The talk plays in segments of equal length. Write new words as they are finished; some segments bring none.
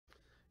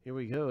Here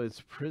we go.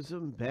 It's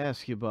Prism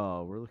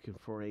basketball. We're looking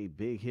for a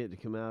big hit to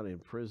come out in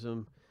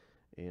Prism,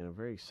 and I'm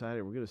very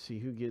excited. We're going to see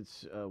who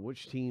gets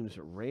which teams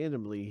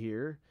randomly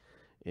here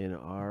in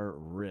our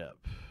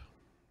rip.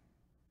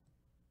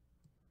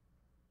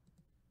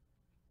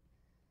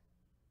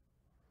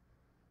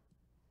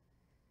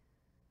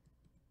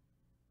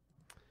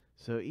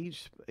 So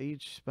each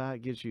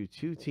spot gets you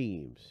two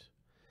teams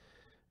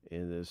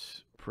in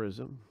this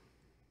Prism.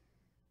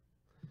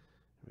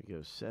 We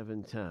go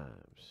 7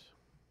 times.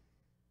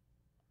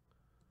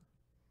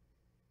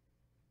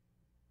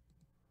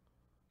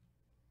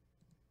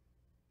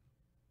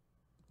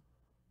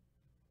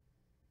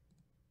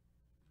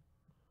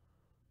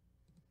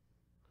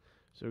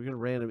 So we're going to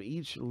random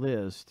each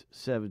list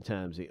 7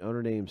 times. The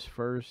owner names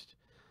first.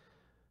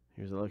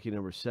 Here's the lucky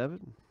number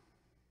 7.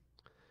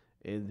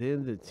 And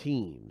then the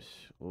teams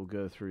will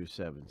go through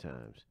 7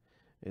 times.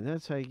 And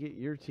that's how you get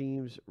your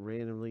teams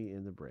randomly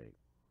in the break.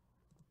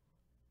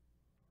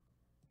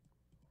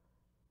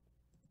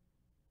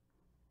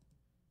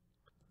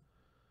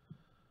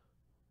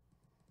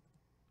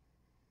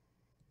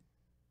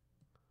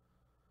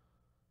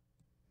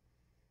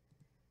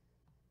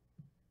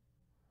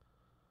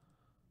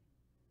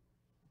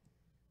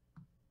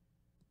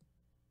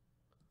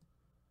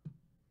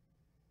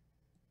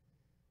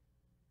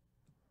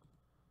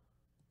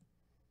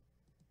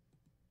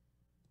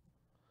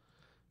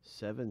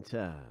 Seven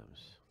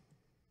times.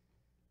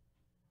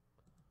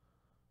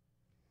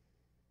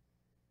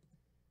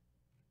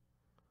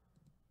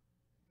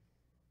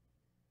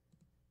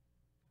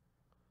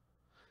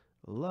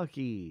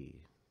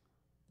 Lucky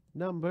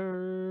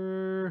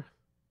number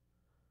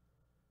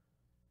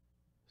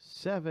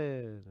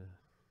 7.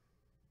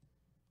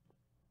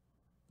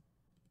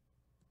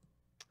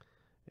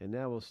 And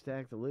now we'll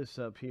stack the lists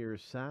up here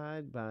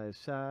side by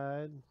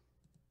side.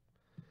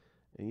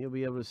 And you'll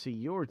be able to see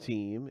your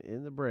team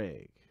in the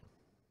break.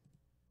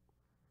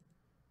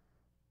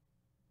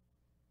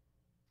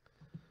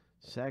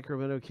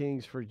 Sacramento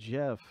Kings for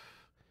Jeff.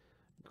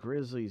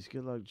 Grizzlies,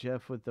 good luck,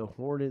 Jeff, with the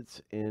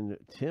Hornets and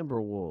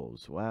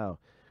Timberwolves. Wow,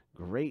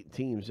 great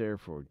teams there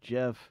for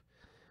Jeff.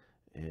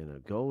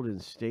 And Golden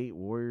State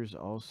Warriors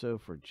also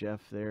for Jeff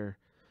there.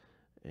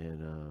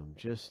 And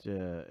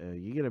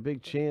you get a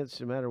big chance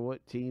no matter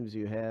what teams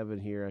you have in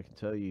here. I can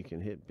tell you can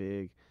hit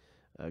big.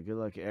 Good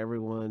luck,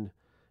 everyone,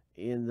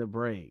 in the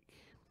break.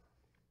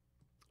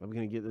 I'm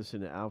going to get this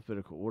into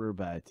alphabetical order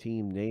by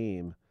team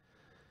name.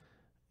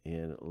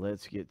 And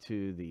let's get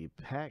to the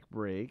pack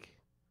break.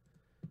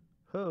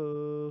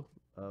 Ho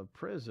of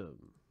Prizm.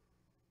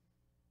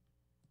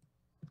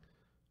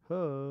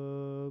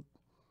 Ho.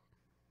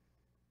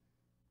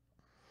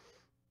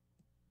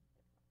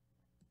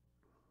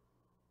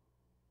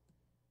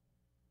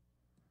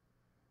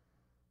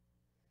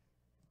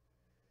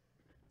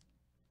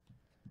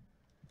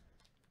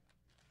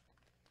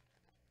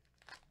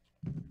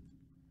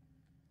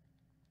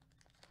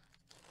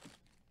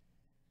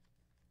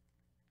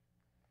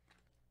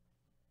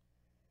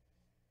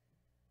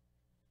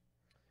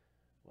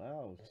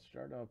 Wow,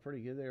 starting off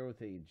pretty good there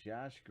with a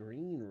Josh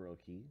Green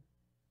rookie.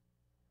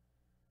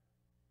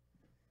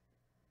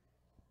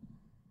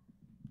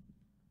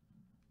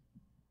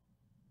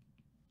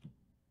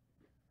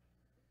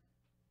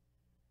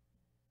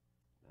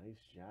 Nice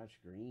Josh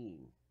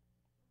Green.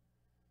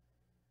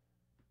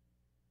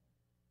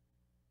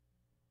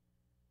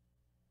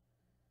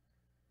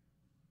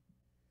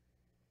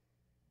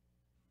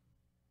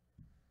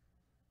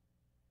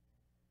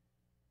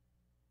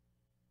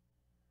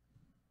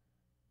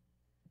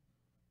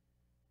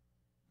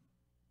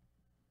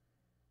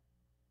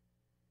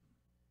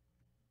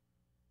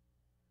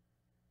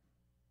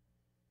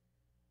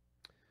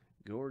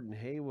 Gordon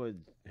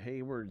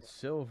Hayward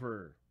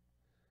Silver.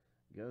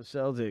 Go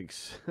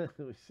Celtics.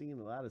 We've seen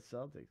a lot of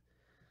Celtics.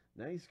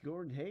 Nice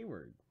Gordon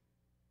Hayward.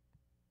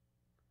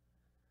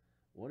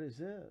 What is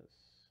this?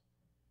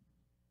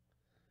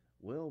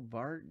 Will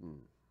Barton.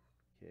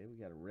 Okay, we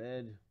got a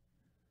red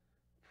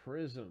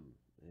Prizm.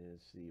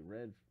 It's the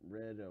red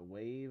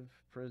wave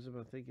Prizm,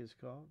 I think it's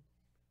called.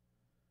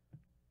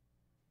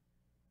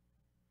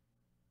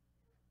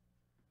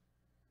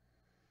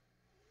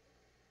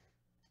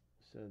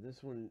 So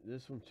this one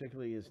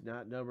particularly is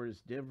not numbered.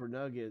 It's Denver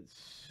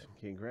Nuggets.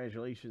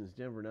 Congratulations,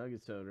 Denver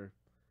Nuggets owner.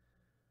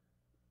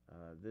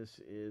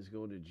 This is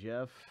going to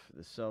Jeff.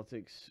 The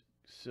Celtics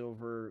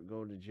silver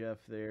going to Jeff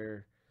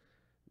there.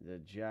 The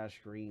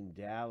Josh Green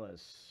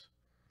Dallas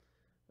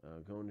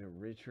going to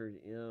Richard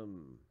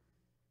M.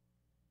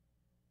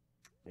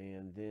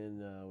 And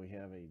then we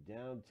have a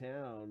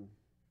downtown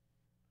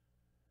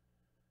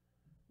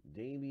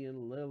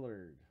Damian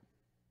Lillard.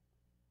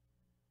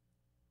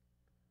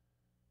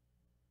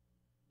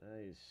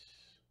 Nice.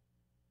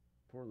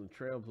 Portland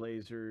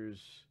Trailblazers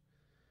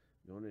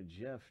going to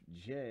Jeff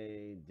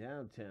J.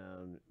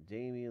 Downtown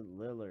Damian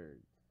Lillard.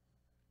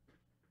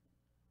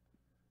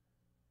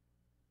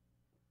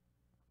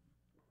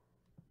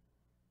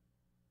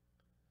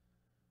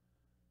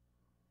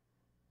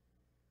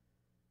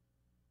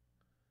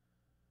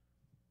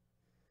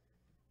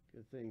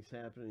 Good things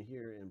happening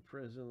here in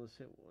Prizm. Let's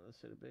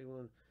hit a big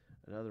one.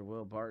 Another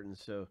Will Barton.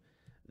 So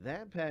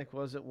that pack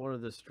wasn't one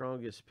of the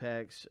strongest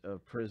packs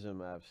of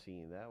Prizm I've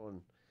seen. That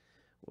one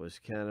was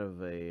kind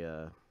of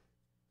a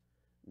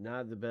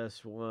not the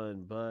best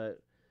one,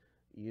 but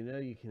you know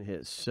you can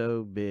hit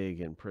so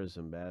big in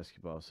Prizm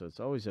basketball. So it's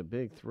always a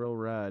big thrill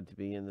ride to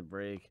be in the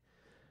break,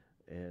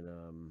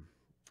 and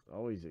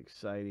always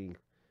exciting.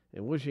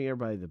 And wishing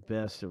everybody the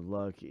best of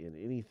luck in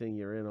anything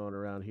you're in on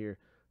around here.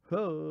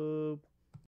 Hope.